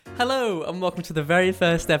Hello and welcome to the very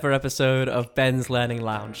first ever episode of Ben's Learning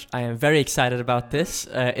Lounge. I am very excited about this.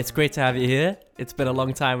 It's great to have you here. It's been a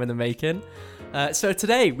long time in the making. So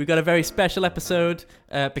today we've got a very special episode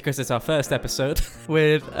because it's our first episode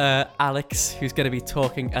with Alex, who's going to be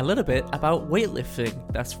talking a little bit about weightlifting.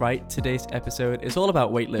 That's right, today's episode is all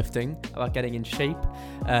about weightlifting, about getting in shape.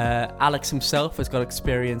 Alex himself has got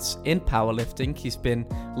experience in powerlifting. He's been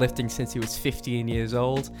lifting since he was 15 years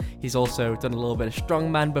old. He's also done a little bit of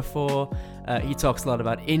strongman before. He talks a lot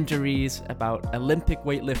about injuries, about Olympic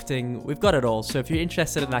weightlifting. We've got it all. So if you're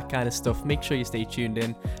interested in that kind of stuff, make sure you stay tuned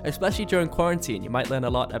in, especially during quarantine. You might learn a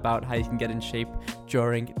lot about how you can get in shape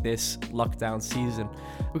during this lockdown season.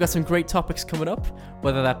 We've got some great topics coming up,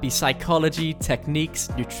 whether that be psychology, techniques,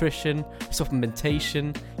 nutrition,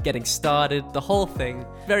 supplementation, getting started, the whole thing.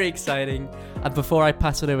 Very exciting. And before I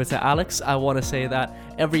pass it over to Alex, I want to say that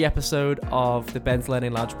every episode of the Ben's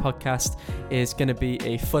Learning Lounge podcast is going to be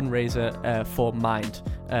a fundraiser for Mind.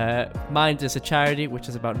 Mind is a charity which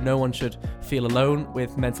is about no one should feel alone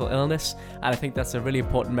with mental illness, and I think that's a really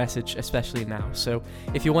important message, especially now. So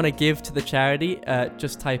if you want to give to the charity,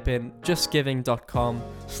 just type in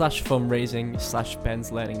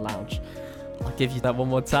justgiving.com/fundraising/Ben's Learning Lounge. I'll give you that one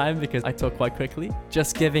more time because I talk quite quickly.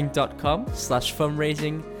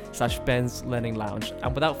 justgiving.com/fundraising/Ben's Learning Lounge.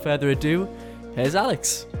 And without further ado, here's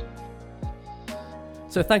Alex.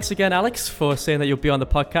 So thanks again, Alex, for saying that you'll be on the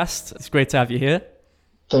podcast. It's great to have you here.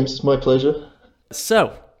 Thanks, it's my pleasure.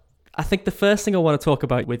 So I think the first thing I want to talk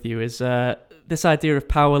about with you is this idea of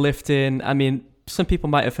powerlifting. I mean, some people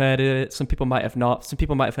might have heard of it, some people might have not. Some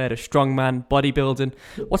people might have heard of strongman, bodybuilding.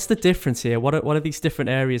 What's the difference here? What do these different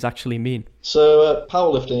areas actually mean? So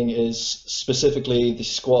powerlifting is specifically the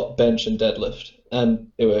squat, bench, and deadlift. And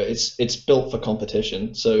it's built for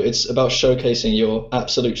competition. So it's about showcasing your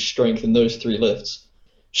absolute strength in those three lifts.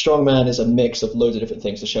 Strongman is a mix of loads of different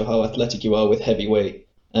things to show how athletic you are with heavy weight.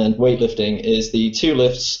 And weightlifting is the two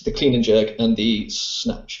lifts, the clean and jerk, and the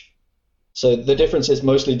snatch. So the difference is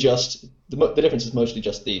mostly just the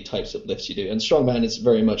types of lifts you do. And strongman is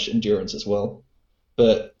very much endurance as well.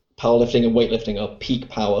 But powerlifting and weightlifting are peak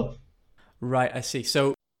power. Right, I see.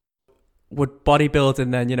 So would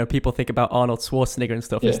bodybuilding then, people think about Arnold Schwarzenegger and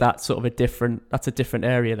stuff. Yeah. Is that sort of a different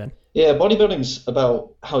area then? Yeah, bodybuilding's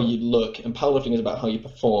about how you look and powerlifting is about how you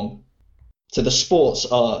perform. So the sports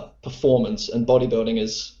are performance and bodybuilding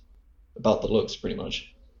is about the looks pretty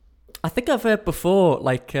much. I think I've heard before,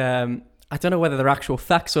 I don't know whether they're actual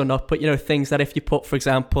facts or not, but things that if you put, for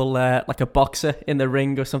example, like a boxer in the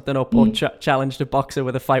ring or something, or challenged a boxer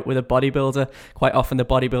with a fight with a bodybuilder, quite often the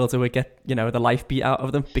bodybuilder would get, the life beat out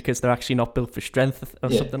of them because they're actually not built for strength or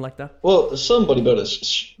something like that. Well, some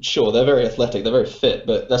bodybuilders, sure, they're very athletic, they're very fit,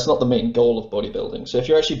 but that's not the main goal of bodybuilding. So if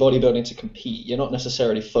you're actually bodybuilding to compete, you're not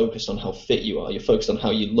necessarily focused on how fit you are, you're focused on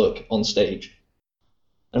how you look on stage.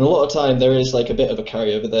 And a lot of time there is a bit of a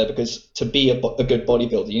carryover there because to be a good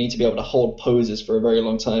bodybuilder, you need to be able to hold poses for a very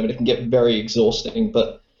long time and it can get very exhausting.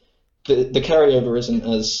 But the carryover isn't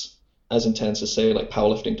as intense as, say, like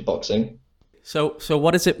powerlifting to boxing. So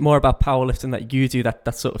what is it more about powerlifting that you do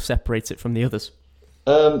that sort of separates it from the others?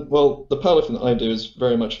 Well, the powerlifting that I do is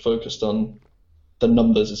very much focused on the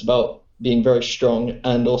numbers. It's about being very strong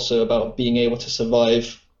and also about being able to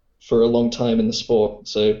survive for a long time in the sport.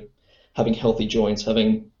 So having healthy joints,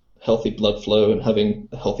 having healthy blood flow, and having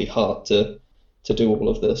a healthy heart to do all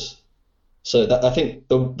of this. So that I think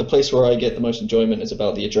the place where I get the most enjoyment is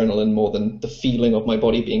about the adrenaline more than the feeling of my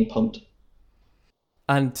body being pumped.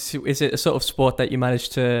 And is it a sort of sport that you manage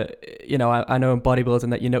to, I know in bodybuilding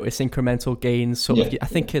that you notice incremental gains. I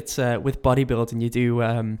think it's with bodybuilding you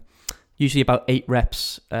do usually about 8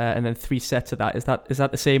 reps and then 3 sets of that. Is that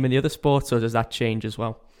the same in the other sports, or does that change as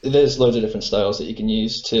well? There's loads of different styles that you can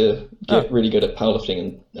use to get really good at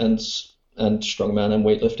powerlifting and strongman and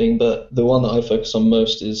weightlifting, but the one that I focus on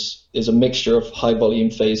most is a mixture of high volume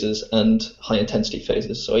phases and high intensity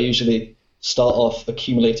phases. So I usually start off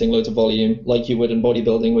accumulating loads of volume like you would in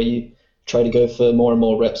bodybuilding, where you try to go for more and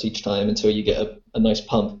more reps each time until you get a nice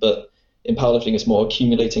pump. But in powerlifting, it's more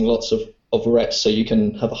accumulating lots of reps so you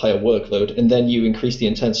can have a higher workload, and then you increase the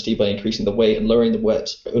intensity by increasing the weight and lowering the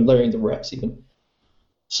reps even.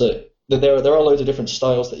 So there are loads of different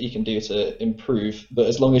styles that you can do to improve, but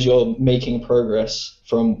as long as you're making progress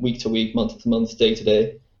from week to week, month to month, day to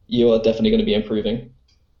day, you are definitely going to be improving.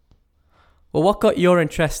 Well, what got your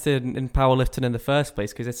interest in powerlifting in the first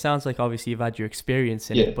place? Because it sounds like obviously you've had your experience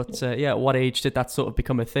in it, but at what age did that sort of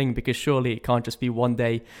become a thing? Because surely it can't just be one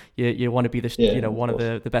day you want to be one of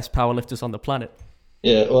the best powerlifters on the planet.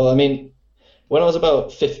 Yeah, well, I mean, when I was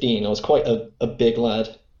about 15, I was quite a big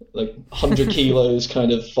lad, like 100 kilos,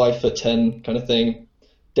 kind of 5'10" kind of thing.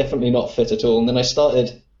 definitely not fit at all. And then I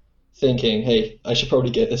started thinking, hey, I should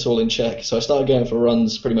probably get this all in check. So I started going for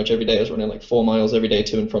runs pretty much every day. I was running like 4 miles every day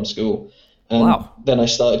to and from school. And Wow. then I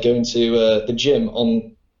started going to the gym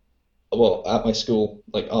at my school,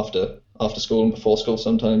 like after school and before school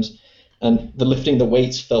sometimes. And the lifting the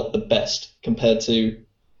weights felt the best compared to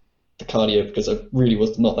the cardio, because I really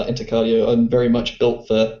was not that into cardio. I'm very much built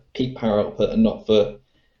for peak power output and not for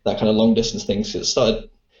that kind of long distance things. It started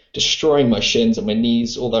destroying my shins and my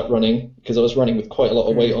knees, all that running, because I was running with quite a lot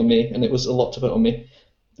of weight on me, and it was a lot to put on me.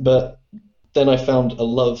 But then I found a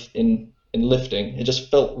love in lifting. It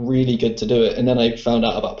just felt really good to do it. And then I found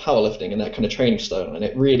out about powerlifting and that kind of training style, and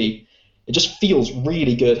it just feels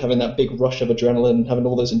really good having that big rush of adrenaline, having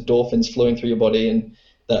all those endorphins flowing through your body, and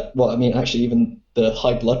that, well, I mean, actually even the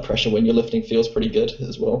high blood pressure when you're lifting feels pretty good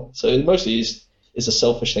as well. So it mostly is a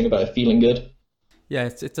selfish thing about it feeling good. Yeah,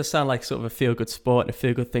 it does sound like sort of a feel-good sport and a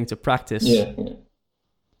feel-good thing to practice. Yeah.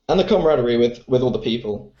 And the camaraderie with all the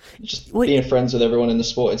people, just being friends with everyone in the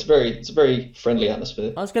sport. It's a very friendly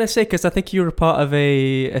atmosphere. I was going to say, because I think you were part of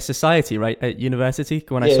a society, right, at university,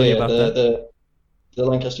 when I saw you about that. The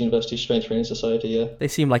Lancaster University Strength Training Society, yeah. They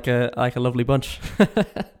seem like a lovely bunch.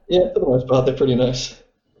 Yeah, for the most part, they're pretty nice.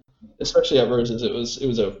 Especially at Roses, it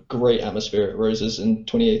was a great atmosphere at Roses in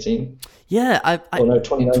 2018. Yeah,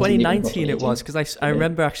 2019 it was, because I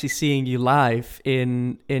remember actually seeing you live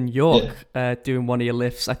in York doing one of your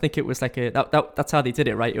lifts. I think it was like that's how they did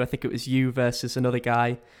it, right? I think it was you versus another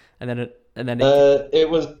guy, and then it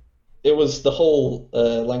was the whole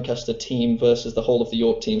Lancaster team versus the whole of the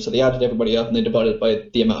York team. So they added everybody up and they divided by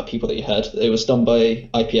the amount of people that you had. It was done by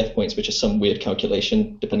IPF points, which is some weird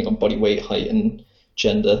calculation depending on body weight, height, and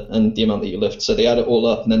gender, and the amount that you lift. So they add it all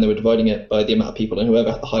up, and then they were dividing it by the amount of people, and whoever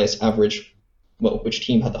had the highest average, which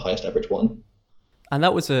team had the highest average won. And I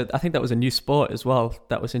think that was a new sport as well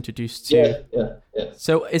that was introduced to. Yeah.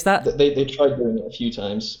 So is that they tried doing it a few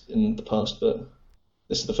times in the past, but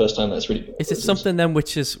this is the first time that's really. Is it something then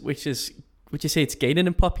which is? Would you say it's gaining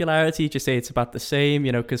in popularity? Would you say it's about the same?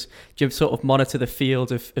 Because do you sort of monitor the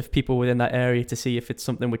field of people within that area to see if it's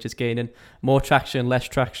something which is gaining more traction, less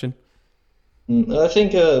traction? I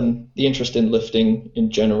think the interest in lifting in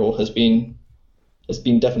general has been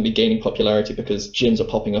definitely gaining popularity because gyms are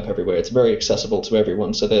popping up everywhere. It's very accessible to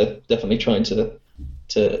everyone, so they're definitely trying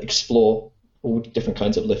to explore all different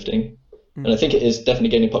kinds of lifting. And I think it is definitely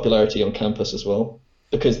gaining popularity on campus as well,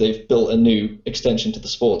 because they've built a new extension to the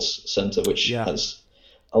sports centre which has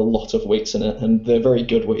a lot of weights in it, and they're very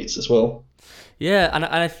good weights as well. Yeah, and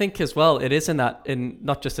I think as well, it is in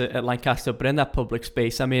not just at Lancaster, but in that public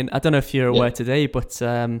space. I mean, I don't know if you're aware today, but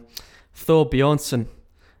Thor Bjornsson,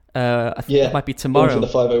 I think it might be tomorrow. Going for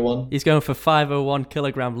the 501. He's going for 501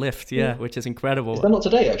 kilogram lift, which is incredible. Is that not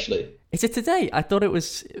today, actually? Is it today? I thought it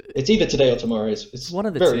was... It's either today or tomorrow. It's one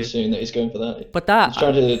of the very two. soon that he's going for that. But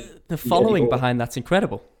the following behind that's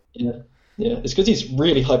incredible. Yeah. It's because he's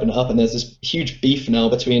really hyping it up, and there's this huge beef now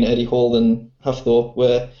between Eddie Hall and Hafthor,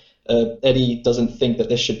 where Eddie doesn't think that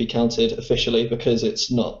this should be counted officially because it's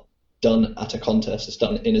not done at a contest. It's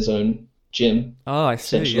done in his own gym. Oh, I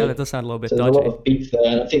see. Yeah, that does sound a little bit so dodgy. There's a lot of beef there,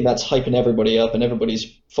 and I think that's hyping everybody up, and everybody's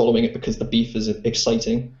following it because the beef is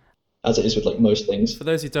exciting, as it is with like most things. For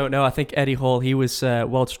those who don't know, I think Eddie Hall, he was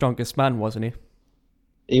world's strongest man, wasn't he?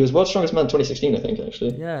 He was world's strongest man in 2016, I think,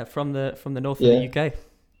 actually. Yeah, from the north of the UK.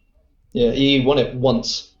 Yeah, he won it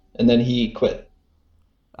once, and then he quit.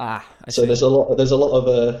 I see. There's a lot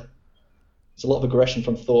of aggression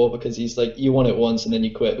from Thor, because he's like, you won it once and then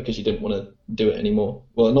you quit because you didn't want to do it anymore.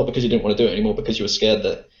 Well, not because you didn't want to do it anymore, because you were scared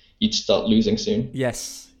that you'd start losing soon.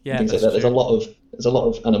 Yes, yeah, things like that. There's a lot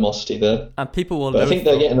of animosity there, and people will. But I think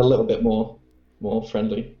they're getting a little bit more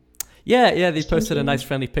friendly. Yeah, they posted a nice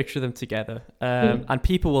friendly picture of them together, and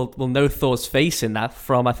people will know Thor's face in that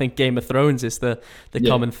from, I think, Game of Thrones is the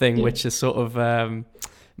common thing, which is sort of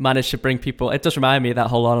managed to bring people. It does remind me of that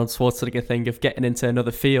whole Arnold Schwarzenegger thing of getting into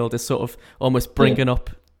another field is sort of almost bringing up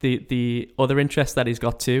the other interests that he's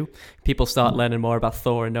got too. People start learning more about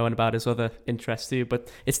Thor and knowing about his other interests too.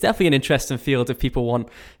 But it's definitely an interesting field if people want,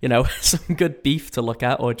 some good beef to look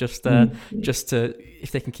at, or just to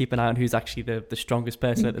if they can keep an eye on who's actually the strongest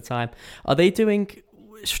person at the time. Are they doing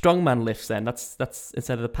strongman lifts then? That's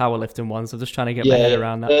instead of the powerlifting ones. I'm just trying to get my head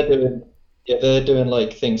around that. They're doing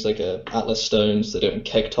like things like Atlas stones. They're doing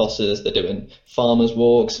keg tosses. They're doing farmers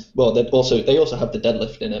walks. Well, they also have the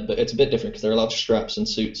deadlift in it, but it's a bit different because they're allowed straps and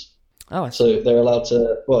suits. Oh, I see. So they're allowed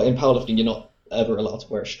to. Well, in powerlifting, you're not ever allowed to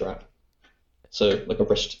wear a strap. So like a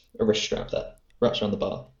wrist strap that wraps around the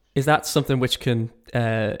bar. Is that something which can?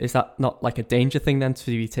 Is that not like a danger thing then to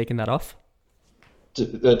be taking that off? to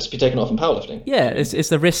be taken off in powerlifting. Yeah, is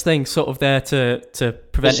the wrist thing sort of there to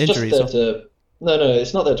prevent injuries? No,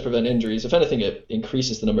 it's not there to prevent injuries. If anything, it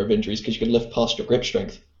increases the number of injuries because you can lift past your grip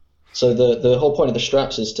strength. So the whole point of the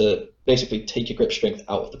straps is to basically take your grip strength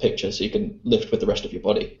out of the picture so you can lift with the rest of your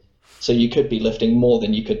body. So you could be lifting more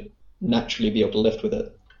than you could naturally be able to lift with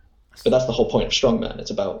it. But that's the whole point of strongman. It's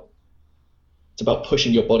about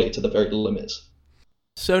pushing your body to the very limits.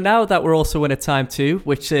 So now that we're also in a time too,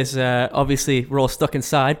 which is obviously we're all stuck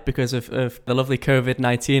inside because of the lovely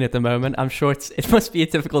COVID-19 at the moment, I'm sure it must be a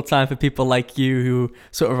difficult time for people like you who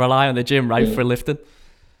sort of rely on the gym, right, for lifting.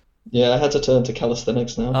 Yeah, I had to turn to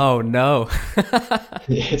calisthenics now. Oh no.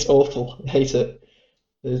 It's awful. I hate it.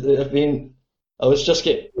 I was just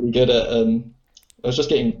getting really good at I was just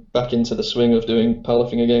getting back into the swing of doing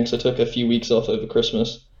powerlifting again because I took a few weeks off over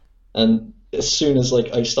Christmas, and as soon as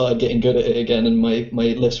I started getting good at it again and my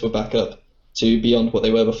lifts were back up to beyond what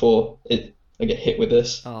they were before, I get hit with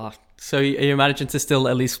this. Oh, so are you managing to still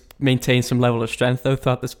at least maintain some level of strength though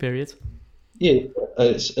throughout this period? Yeah,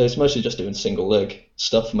 it's mostly just doing single leg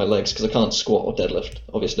stuff for my legs because I can't squat or deadlift,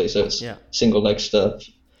 obviously. So it's single leg stuff.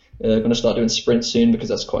 I'm going to start doing sprints soon because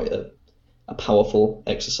that's quite a powerful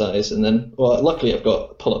exercise. And then, well, luckily I've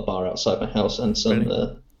got a pull-up bar outside my house and some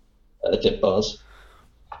dip bars.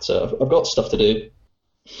 So I've got stuff to do.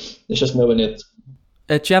 It's just nowhere near.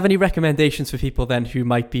 Do you have any recommendations for people then who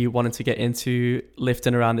might be wanting to get into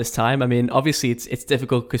lifting around this time? I mean, obviously it's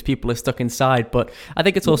difficult because people are stuck inside, but I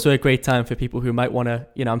think it's also a great time for people who might want to,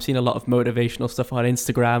 I'm seeing a lot of motivational stuff on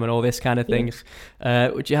Instagram and all this kind of things.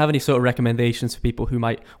 Would you have any sort of recommendations for people who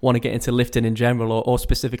might want to get into lifting in general or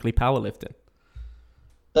specifically powerlifting?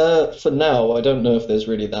 For now, I don't know if there's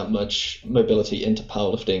really that much mobility into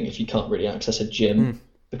powerlifting if you can't really access a gym.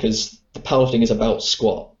 Because the powerlifting is about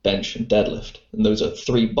squat, bench, and deadlift. And those are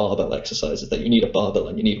 3 barbell exercises that you need a barbell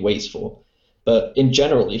and you need weights for. But in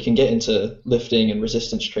general, you can get into lifting and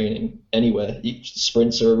resistance training anywhere.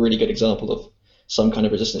 Sprints are a really good example of some kind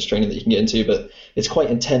of resistance training that you can get into, but it's quite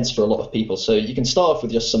intense for a lot of people. So you can start off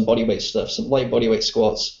with just some bodyweight stuff, some light bodyweight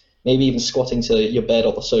squats, maybe even squatting to your bed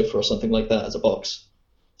or the sofa or something like that as a box.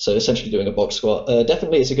 So essentially doing a box squat.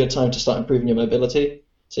 Definitely it's a good time to start improving your mobility.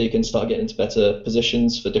 So you can start getting into better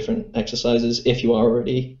positions for different exercises. If you are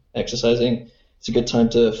already exercising, it's a good time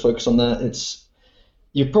to focus on that.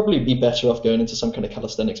 You'd probably be better off going into some kind of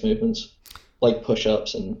calisthenics movements, like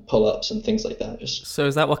push-ups and pull-ups and things like that. So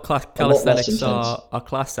is that what calisthenics are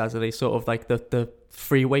classed as? Are they sort of like the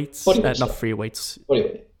free weights? Not free weights.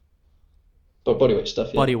 Bodyweight. But bodyweight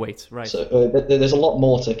stuff, yeah. Bodyweight, right. So there's a lot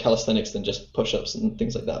more to calisthenics than just push-ups and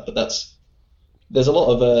things like that, but there's a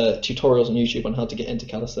lot of tutorials on YouTube on how to get into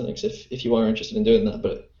calisthenics if you are interested in doing that,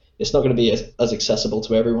 but it's not going to be as accessible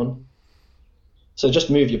to everyone. So just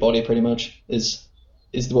move your body pretty much is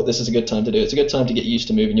what this is a good time to do. It's a good time to get used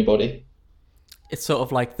to moving your body. It's sort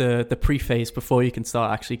of like the pre-phase before you can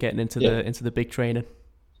start actually getting into the big training.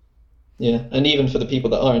 Yeah, and even for the people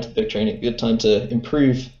that are into the big training, good time to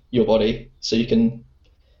improve your body so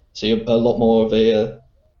you're a lot more of a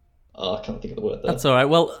I can't think of the word there. That's all right.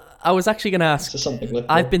 Well, I was actually going to ask,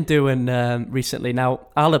 I've been doing recently, now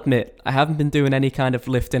I'll admit I haven't been doing any kind of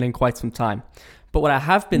lifting in quite some time, but what I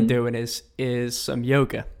have been doing is some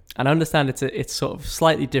yoga, and I understand it's sort of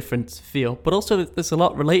slightly different feel, but also there's a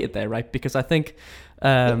lot related there, right? Because I think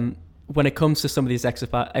when it comes to some of these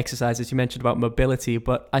exercises, you mentioned about mobility,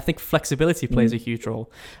 but I think flexibility plays a huge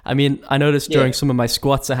role. I mean, I noticed during some of my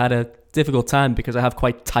squats I had a difficult time because I have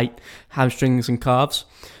quite tight hamstrings and calves.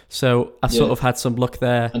 So I sort of had some luck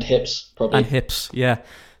there. And hips, probably. And hips, yeah.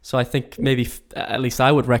 So I think maybe, at least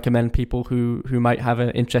I would recommend people who might have an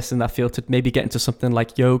interest in that field to maybe get into something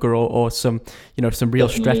like yoga or some, some real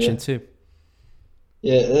stretching too.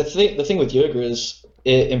 Yeah, the thing with yoga is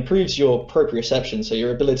it improves your proprioception, so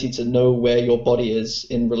your ability to know where your body is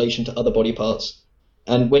in relation to other body parts.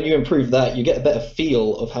 And when you improve that, you get a better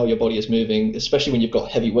feel of how your body is moving, especially when you've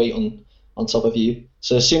got heavy weight on top of you.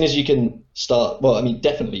 So as soon as you can start,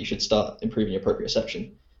 definitely you should start improving your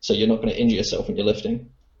proprioception, so you're not going to injure yourself when you're lifting.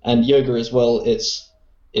 And yoga as well, it's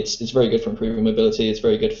very good for improving mobility. It's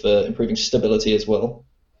very good for improving stability as well.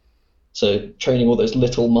 So training all those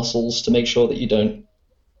little muscles to make sure that you don't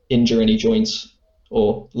injure any joints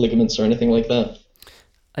or ligaments or anything like that.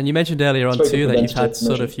 And you mentioned earlier on too that you've had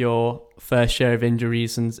sort of your fair share of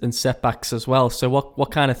injuries and setbacks as well. So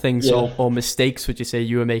what kind of things or mistakes would you say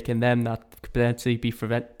you were making then that could potentially be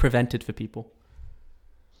prevented for people?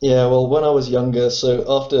 Yeah, well, when I was younger, so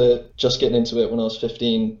after just getting into it when I was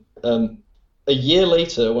 15, a year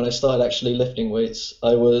later when I started actually lifting weights,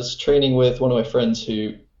 I was training with one of my friends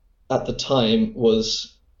who at the time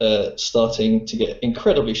was starting to get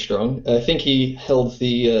incredibly strong. I think he held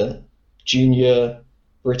the junior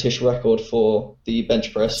British record for the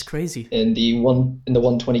bench press. That's crazy. In the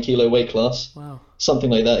 120 kilo weight class. Wow.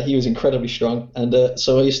 Something like that. He was incredibly strong, and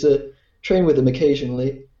so I used to train with him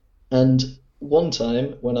occasionally. And one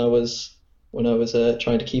time when I was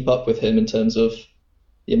trying to keep up with him in terms of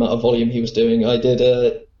the amount of volume he was doing, I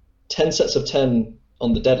did 10 sets of 10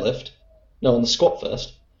 on the on the squat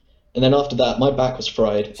first. And then after that, my back was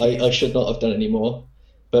fried. I should not have done any more.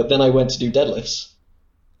 But then I went to do deadlifts.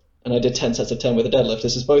 And I did 10 sets of 10 with a deadlift.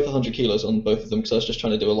 This is both 100 kilos on both of them because I was just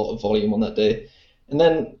trying to do a lot of volume on that day. And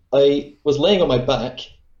then I was laying on my back,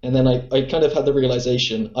 and then I kind of had the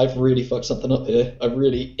realization, I've really fucked something up here. I've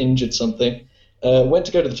really injured something. Went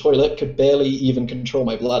to go to the toilet, could barely even control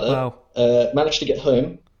my bladder. Wow. Managed to get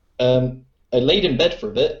home. I laid in bed for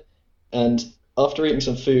a bit, and after eating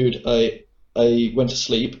some food, I went to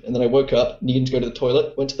sleep, and then I woke up needing to go to the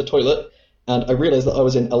toilet, went to the toilet, and I realized that I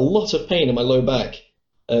was in a lot of pain in my low back.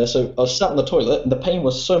 So I was sat on the toilet, and the pain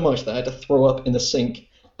was so much that I had to throw up in the sink,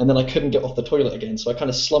 and then I couldn't get off the toilet again. So I kind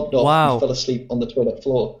of slumped off and fell asleep on the toilet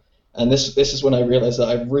floor. And this is when I realized that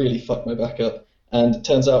I really fucked my back up. And it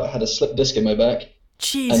turns out I had a slipped disc in my back.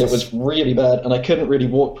 Jesus. And it was really bad, and I couldn't really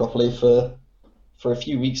walk properly for a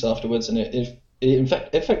few weeks afterwards. And it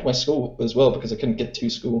affected my school as well because I couldn't get to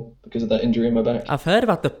school because of that injury in my back. I've heard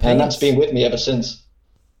about the pain. And that's been with me ever since.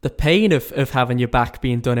 The pain of having your back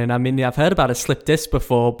being done in. I mean, I've heard about a slipped disc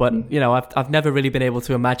before, but I've never really been able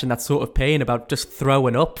to imagine that sort of pain about just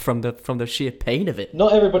throwing up from the sheer pain of it.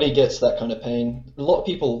 Not everybody gets that kind of pain. A lot of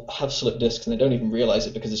people have slipped discs and they don't even realize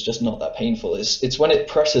it because it's just not that painful. It's when it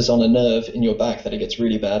presses on a nerve in your back that it gets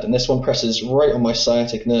really bad, and this one presses right on my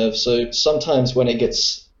sciatic nerve. So sometimes when it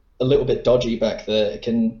gets a little bit dodgy back there, it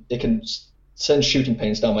can send shooting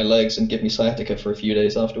pains down my legs and give me sciatica for a few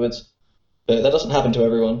days afterwards. But that doesn't happen to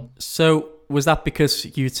everyone. So was that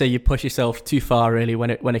because you'd say you push yourself too far really when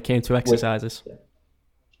it came to exercises? Yeah.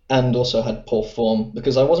 And also had poor form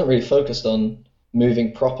because I wasn't really focused on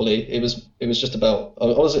moving properly. It was just about I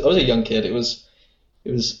was a young kid. It was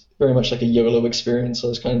very much like a YOLO experience. I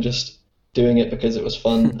was kind of just doing it because it was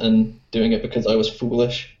fun and doing it because I was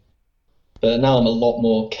foolish. But now I'm a lot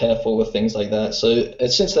more careful with things like that. So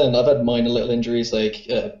since then I've had minor little injuries like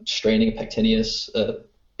straining a pectineus,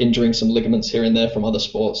 injuring some ligaments here and there from other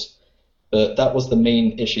sports. But that was the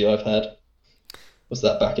main issue I've had, was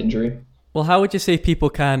that back injury. Well, how would you say people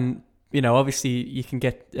can, obviously you can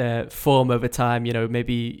get form over time,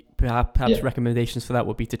 maybe perhaps recommendations for that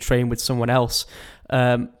would be to train with someone else.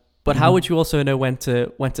 But how would you also know when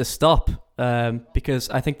to stop? Because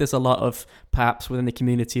I think there's a lot of, perhaps within the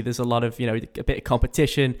community, there's a lot of, a bit of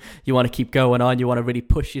competition. You want to keep going on. You want to really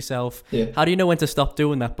push yourself. Yeah. How do you know when to stop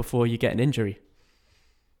doing that before you get an injury?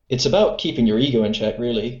 It's about keeping your ego in check,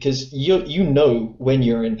 really, because you know when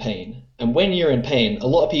you're in pain. And when you're in pain, a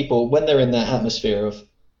lot of people, when they're in that atmosphere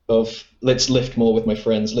of let's lift more with my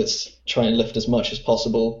friends, let's try and lift as much as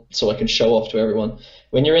possible so I can show off to everyone.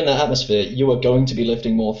 When you're in that atmosphere, you are going to be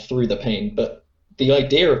lifting more through the pain. But the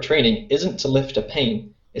idea of training isn't to lift to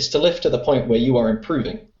pain, it's to lift to the point where you are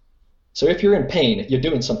improving. So if you're in pain, you're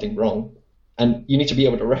doing something wrong. And you need to be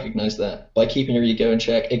able to recognize that by keeping your ego in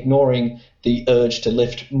check, ignoring the urge to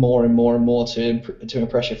lift more and more and more to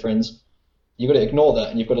impress your friends. You've got to ignore that,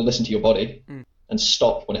 and you've got to listen to your body and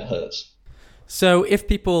stop when it hurts. So if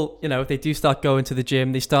people, if they do start going to the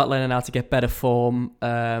gym, they start learning how to get better form,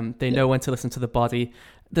 they know when to listen to the body.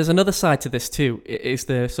 There's another side to this too. It is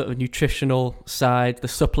the sort of nutritional side, the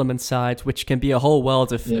supplement side, which can be a whole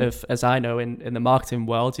world of as I know, in the marketing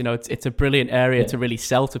world. It's a brilliant area to really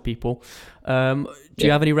sell to people. Do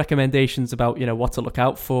you have any recommendations about, what to look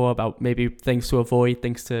out for, about maybe things to avoid,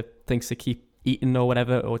 things to keep eating or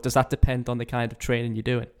whatever, or does that depend on the kind of training you're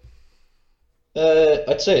doing?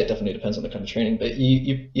 I'd say it definitely depends on the kind of training, but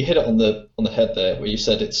you hit it on the head there, where you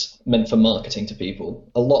said it's meant for marketing to people.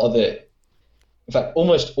 A lot of it, in fact,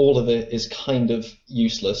 almost all of it is kind of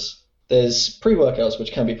useless. There's pre-workouts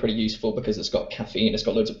which can be pretty useful because it's got caffeine, it's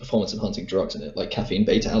got loads of performance-enhancing drugs in it, like caffeine,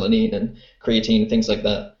 beta-alanine, and creatine, things like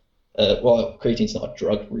that. Well, creatine's not a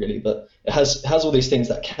drug really, but it has all these things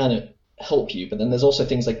that can help you. But then there's also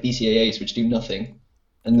things like BCAAs which do nothing,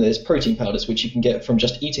 and there's protein powders which you can get from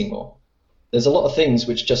just eating more. There's a lot of things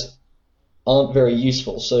which just aren't very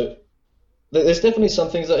useful. So there's definitely some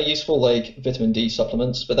things that are useful, like vitamin D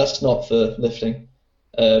supplements, but that's not for lifting.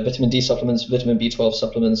 Vitamin D supplements, vitamin B12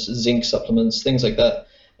 supplements, zinc supplements, things like that.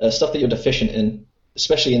 Stuff that you're deficient in,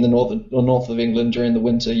 especially in the north of England during the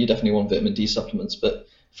winter, you definitely want vitamin D supplements. But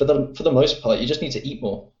for the most part, you just need to eat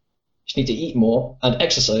more. You just need to eat more and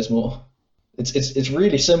exercise more. It's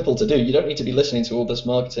really simple to do. You don't need to be listening to all this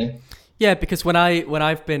marketing. Yeah, because when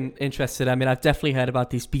I've been interested, I mean, I've definitely heard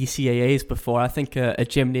about these BCAAs before. I think a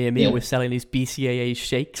gym near me was selling these BCAA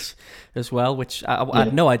shakes as well, which I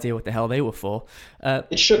had no idea what the hell they were for.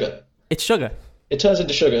 It's sugar. It's sugar. It turns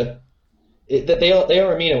into sugar. They are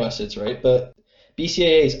amino acids, right? But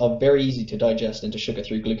BCAAs are very easy to digest into sugar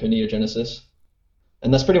through gluconeogenesis,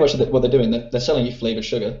 and that's pretty much what they're doing. They're selling you flavored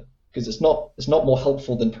sugar because it's not more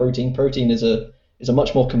helpful than protein. Protein is a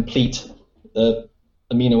much more complete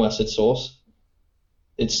amino acid source.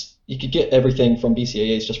 You could get everything from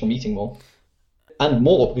BCAAs just from eating more, and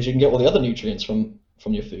more because you can get all the other nutrients from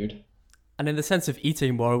your food. And in the sense of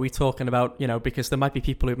eating more, are we talking about, because there might be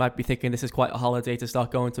people who might be thinking this is quite a holiday to start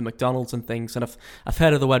going to McDonald's and things, and I've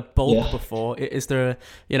heard of the word bulk before. Is there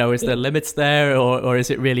there limits there, or is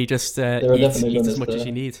it really just eat as much as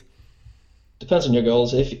you need? Depends on your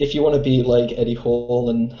goals. If you want to be like Eddie Hall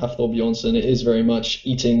and Hafthor Bjornsson, it is very much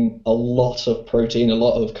eating a lot of protein, a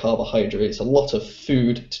lot of carbohydrates, a lot of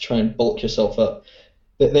food to try and bulk yourself up.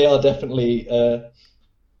 They are definitely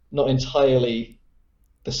not entirely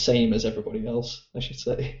the same as everybody else, I should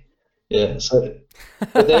say. Yeah, so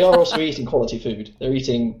but they are also eating quality food. They're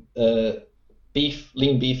eating beef,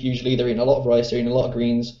 lean beef usually. They're eating a lot of rice, they're eating a lot of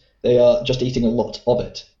greens. They are just eating a lot of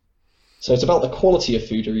it. So it's about the quality of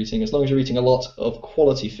food you're eating. As long as you're eating a lot of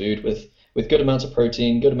quality food with good amounts of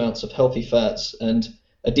protein, good amounts of healthy fats, and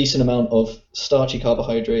a decent amount of starchy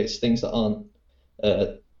carbohydrates, things that aren't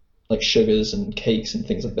like sugars and cakes and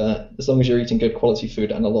things like that. As long as you're eating good quality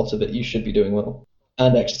food and a lot of it, you should be doing well.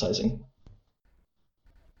 And exercising.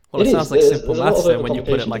 Well, it sounds like simple maths then when you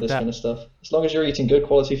put it like that. Kind of stuff. As long as you're eating good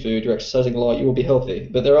quality food, you're exercising a lot, you will be healthy.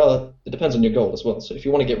 But it depends on your goal as well. So if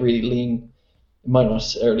you want to get really lean, it might not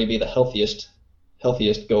necessarily be the healthiest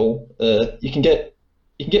goal. You can get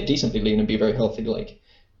decently lean and be very healthy, like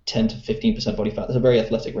 10 to 15% body fat. That's a very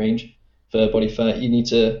athletic range for body fat. You need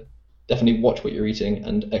to definitely watch what you're eating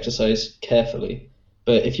and exercise carefully.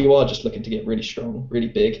 But if you are just looking to get really strong, really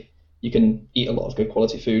big, you can eat a lot of good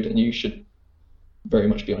quality food and you should very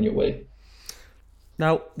much be on your way.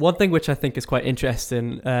 Now, one thing which I think is quite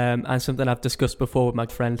interesting and something I've discussed before with my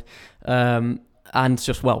friend and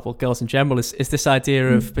just, girls in general, is this idea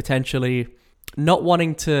of potentially not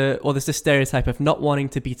wanting to, or there's this stereotype of not wanting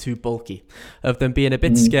to be too bulky, of them being a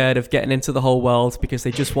bit scared of getting into the whole world because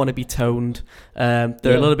they just want to be toned. They're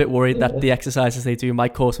a little bit worried that the exercises they do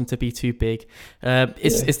might cause them to be too big.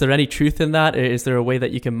 Is there any truth in that? Is there a way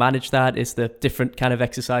that you can manage that? Is there different kind of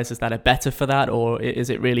exercises that are better for that? Or is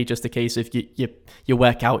it really just a case of you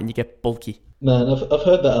work out and you get bulky? Man, I've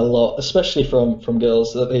heard that a lot, especially from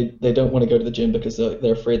girls, that they don't want to go to the gym because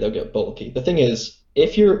they're afraid they'll get bulky. The thing is,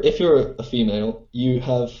 if you're a female, you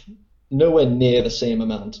have nowhere near the same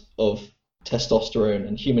amount of testosterone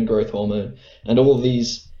and human growth hormone and all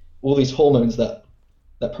these hormones that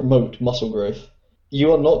promote muscle growth.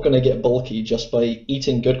 You are not going to get bulky just by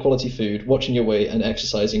eating good quality food, watching your weight, and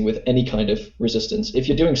exercising with any kind of resistance. If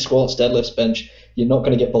you're doing squats, deadlifts, bench, you're not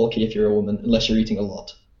going to get bulky if you're a woman unless you're eating a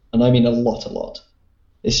lot. And I mean a lot.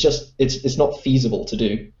 It's just it's not feasible to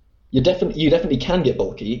do. You definitely can get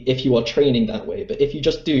bulky if you are training that way, but if you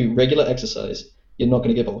just do regular exercise, you're not going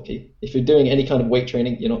to get bulky. If you're doing any kind of weight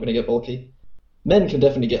training, you're not going to get bulky. Men can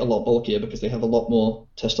definitely get a lot bulkier because they have a lot more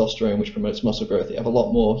testosterone, which promotes muscle growth. They have a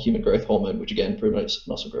lot more human growth hormone, which again promotes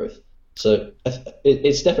muscle growth. So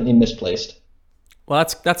it's definitely misplaced. Well,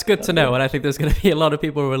 that's good to know, and I think there's going to be a lot of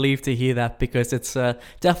people relieved to hear that because it's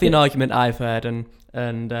definitely an argument I've heard, and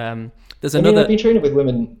there's another. I've been training with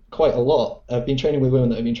women quite a lot. I've been training with women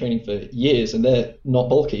that have been training for years, and they're not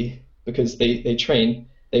bulky because they train.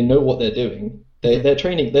 They know what they're doing. They're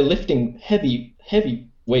training. They're lifting heavy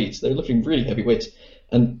weights. They're lifting really heavy weights,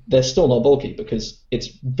 and they're still not bulky because it's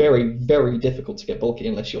very, very difficult to get bulky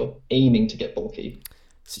unless you're aiming to get bulky.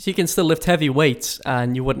 So you can still lift heavy weights,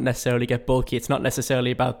 and you wouldn't necessarily get bulky. It's not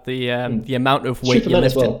necessarily about the amount of weight you're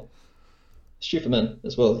lifting. It's true for men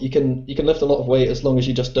as well. You can lift a lot of weight as long as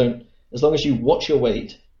you just don't. As long as you watch your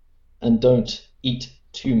weight and don't eat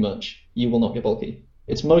too much, you will not get bulky.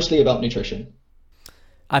 It's mostly about nutrition.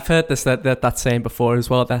 I've heard that saying before as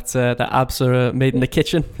well, that abs are made in the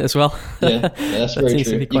kitchen as well. Yeah, that's very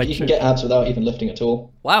true. You can get abs without even lifting at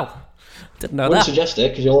all. Wow, didn't know that. I wouldn't suggest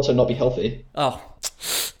it because you'll also not be healthy. Oh,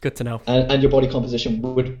 good to know. And your body composition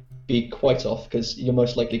would be quite off because you're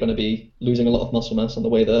most likely going to be losing a lot of muscle mass on the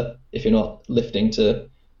way there if you're not lifting to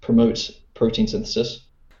promote protein synthesis.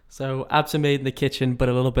 So abs are made in the kitchen, but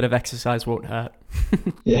a little bit of exercise won't hurt.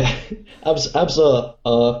 Yeah, abs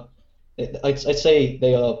are I'd say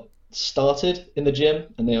they are started in the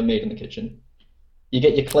gym and they are made in the kitchen. You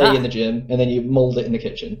get your clay in the gym and then you mold it in the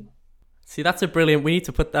kitchen. See, that's a brilliant. We need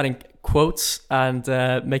to put that in quotes and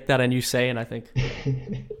make that a new saying, I think.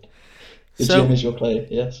 The gym is your clay,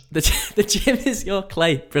 yes. The gym is your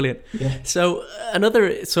clay. Brilliant. Yeah. So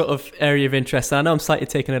another sort of area of interest, and I know I'm slightly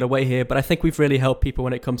taking it away here, but I think we've really helped people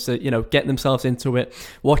when it comes to, getting themselves into it,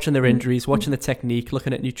 watching their injuries, watching the technique,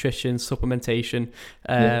 looking at nutrition, supplementation.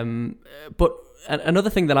 But another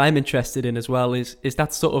thing that I'm interested in as well is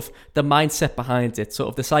that sort of the mindset behind it, sort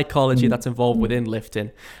of the psychology that's involved within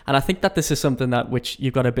lifting. And I think that this is something which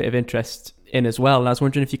you've got a bit of interest in as well. And I was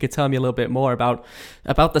wondering if you could tell me a little bit more about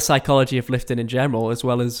the psychology of lifting in general, as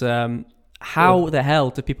well as how the hell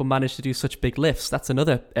do people manage to do such big lifts? That's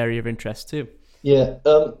another area of interest too. Yeah.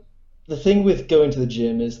 The thing with going to the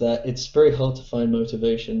gym is that it's very hard to find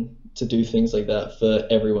motivation to do things like that for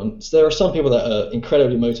everyone. So there are some people that are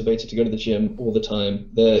incredibly motivated to go to the gym all the time.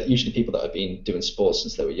 They're usually people that have been doing sports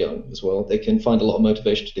since they were young as well. They can find a lot of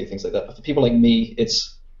motivation to do things like that. But for people like me,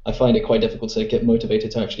 I find it quite difficult to get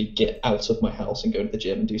motivated to actually get out of my house and go to the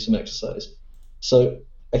gym and do some exercise. So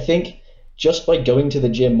I think just by going to the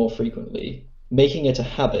gym more frequently, making it a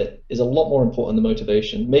habit is a lot more important than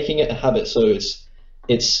motivation. Making it a habit so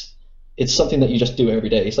it's something that you just do every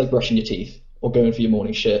day. It's like brushing your teeth or going for your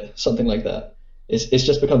morning shit, something like that. It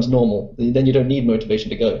just becomes normal. Then you don't need motivation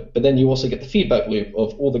to go. But then you also get the feedback loop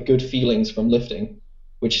of all the good feelings from lifting,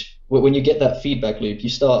 which when you get that feedback loop, you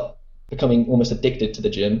start becoming almost addicted to the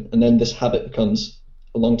gym, and then this habit becomes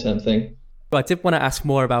a long-term thing. But I did want to ask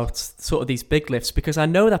more about sort of these big lifts, because I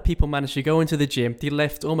know that people manage to go into the gym, they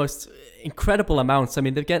lift almost incredible amounts. I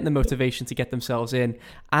mean, they're getting the motivation to get themselves in,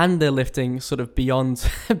 and they're lifting sort of beyond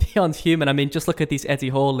human. I mean, just look at these Eddie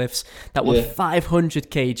Hall lifts that were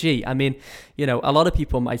 500 kg. I mean, a lot of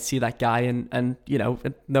people might see that guy and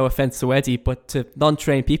no offense to Eddie, but to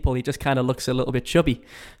non-trained people, he just kind of looks a little bit chubby.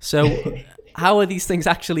 So how are these things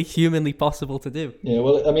actually humanly possible to do? Yeah,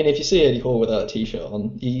 well, I mean, if you see Eddie Hall without a t-shirt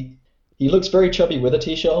on, he looks very chubby with a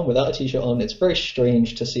t-shirt on. Without a t-shirt on, it's very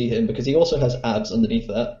strange to see him because he also has abs underneath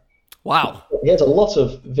that. Wow. He has a lot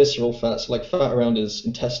of visceral fats, like fat around his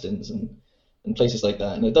intestines and places like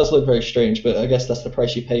that. And it does look very strange, but I guess that's the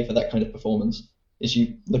price you pay for that kind of performance, is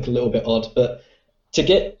you look a little bit odd. But to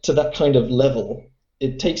get to that kind of level,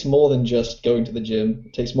 it takes more than just going to the gym.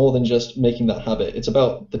 It takes more than just making that habit. It's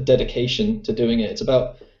about the dedication to doing it. It's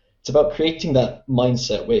about creating that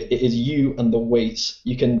mindset where it is you and the weights.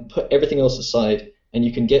 You can put everything else aside and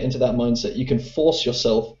you can get into that mindset. You can force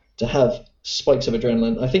yourself to have spikes of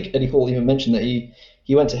adrenaline. I think Eddie Hall even mentioned that he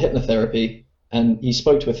went to hypnotherapy and he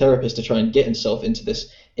spoke to a therapist to try and get himself into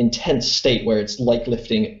this intense state where it's like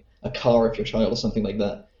lifting a car if you're a child or something like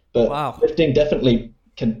that. But lifting definitely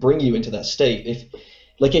can bring you into that state.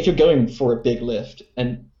 If you're going for a big lift,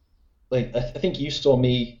 and like I think you saw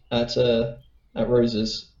me at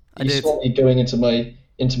Rose's. You saw me going into my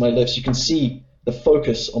lifts. You can see the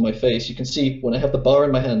focus on my face. You can see when I have the bar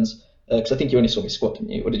in my hands, because I think you only saw me squat, didn't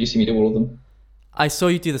you? Or did you see me do all of them? I saw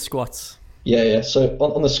you do the squats. Yeah. So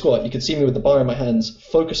on the squat, you could see me with the bar in my hands,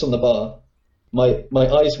 focus on the bar. My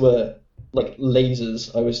eyes were like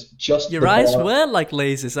lasers. I was just... Your eyes were like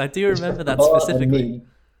lasers. I do remember that specifically.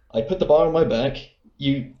 I put the bar on my back.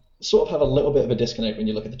 You sort of have a little bit of a disconnect when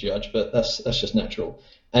you look at the judge, but that's just natural.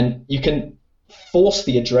 And you can force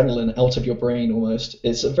the adrenaline out of your brain almost.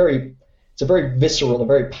 It's a very visceral, a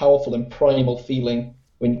very powerful and primal feeling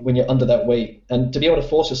when you're under that weight. And to be able to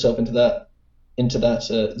force yourself into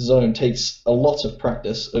that zone takes a lot of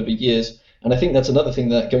practice over years. And I think that's another thing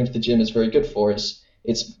that going to the gym is very good for.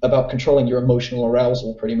 It's about controlling your emotional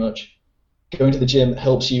arousal pretty much. Going to the gym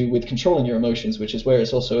helps you with controlling your emotions, which is where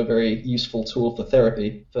it's also a very useful tool for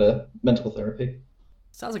therapy, for mental therapy.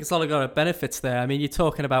 Sounds like it's all got benefits there. I mean, you're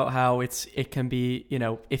talking about how it can be,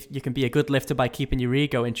 if you can be a good lifter by keeping your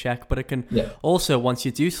ego in check, but it can also, once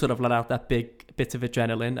you do sort of let out that big bit of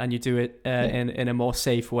adrenaline and you do it in a more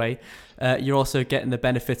safe way, you're also getting the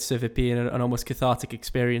benefits of it being an almost cathartic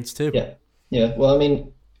experience too. Yeah. Well, I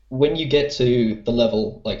mean, when you get to the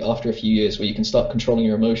level, like after a few years, where you can start controlling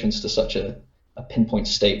your emotions to such a pinpoint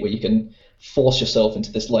state where you can force yourself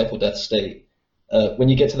into this life or death state, when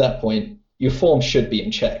you get to that point, your form should be in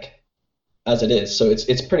check as it is. So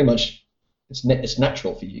it's pretty much, it's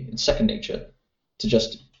natural for you. It's second nature to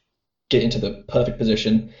just get into the perfect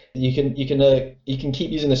position. You can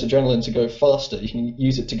keep using this adrenaline to go faster. You can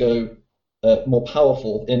use it to go more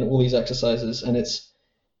powerful in all these exercises. And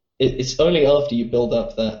it's only after you build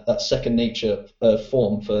up that second nature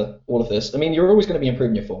form for all of this. I mean, you're always going to be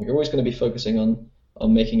improving your form. You're always going to be focusing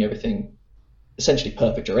on making everything essentially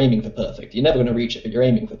perfect. You're aiming for perfect. You're never going to reach it, but you're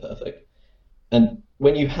aiming for perfect. And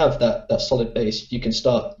when you have that solid base, you can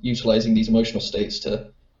start utilizing these emotional states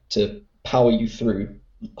to power you through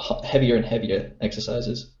heavier and heavier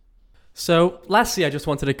exercises. So lastly, I just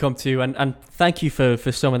wanted to come to, and thank you for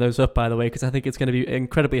summing those up, by the way, because I think it's going to be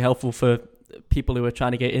incredibly helpful for people who are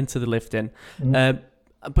trying to get into the lifting.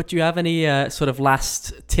 But do you have any sort of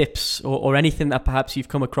last tips or anything that perhaps you've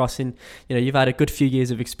come across in, you've had a good few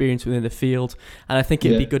years of experience within the field, and I think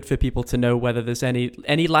it'd be good for people to know whether there's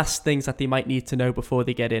any last things that they might need to know before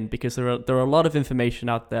they get in, because there are a lot of information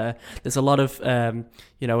out there. There's a lot of,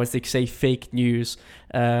 as they say, fake news.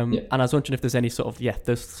 And I was wondering if there's any sort of,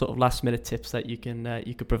 those sort of last minute tips that you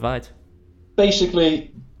could provide.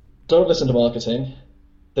 Basically, don't listen to marketing.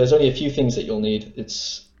 There's only a few things that you'll need.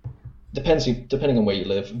 Depending on where you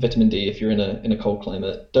live, vitamin D if you're in a cold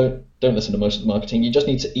climate. Don't listen to most of the marketing. You just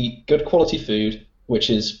need to eat good quality food, which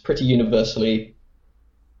is pretty universally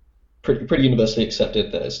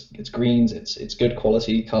accepted. That it's greens, it's good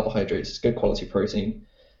quality carbohydrates, it's good quality protein.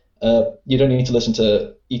 You don't need to listen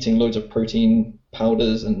to eating loads of protein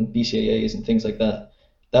powders and BCAAs and things like that.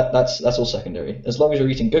 That's all secondary. As long as you're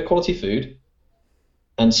eating good quality food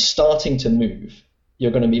and starting to move,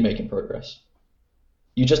 you're going to be making progress.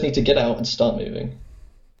 You just need to get out and start moving.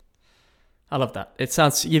 I love that.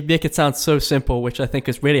 You make it sound so simple, which I think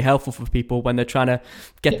is really helpful for people when they're trying to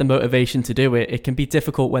get the motivation to do it. It can be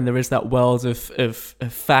difficult when there is that world of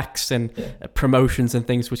facts and promotions and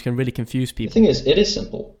things, which can really confuse people. The thing is, it is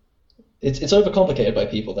simple. It's overcomplicated by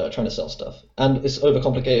people that are trying to sell stuff. And it's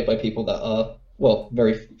overcomplicated by people that are,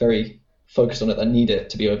 very, very focused on it, that need it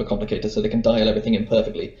to be overcomplicated so they can dial everything in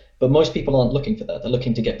perfectly. But most people aren't looking for that. They're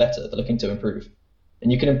looking to get better. They're looking to improve.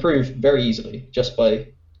 And you can improve very easily just by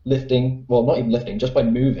lifting, not even lifting, just by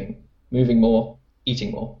moving more, eating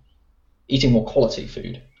more quality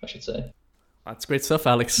food, I should say. That's great stuff,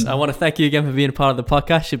 Alex. I want to thank you again for being a part of the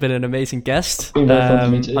podcast. You've been an amazing guest. It's been very fun for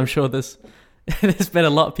me too. I'm sure there's been a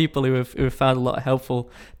lot of people who have found a lot of helpful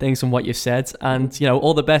things from what you said. And,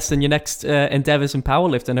 all the best in your next endeavors in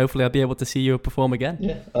powerlifting. Hopefully I'll be able to see you perform again.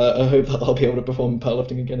 Yeah, I hope I'll be able to perform in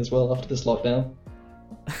powerlifting again as well after this lockdown.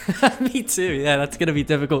 Me too. Yeah, that's going to be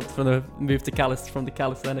difficult for the move to from the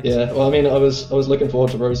calisthenics. Yeah, well, I mean, I was looking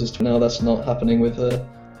forward to Rose's. Now that's not happening with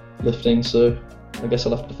lifting, so I guess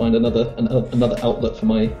I'll have to find another outlet for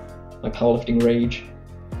my powerlifting rage.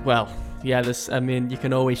 Well, yeah, you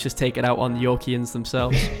can always just take it out on the Yorkians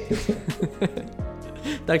themselves.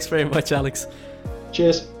 Thanks very much, Alex.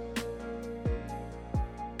 Cheers.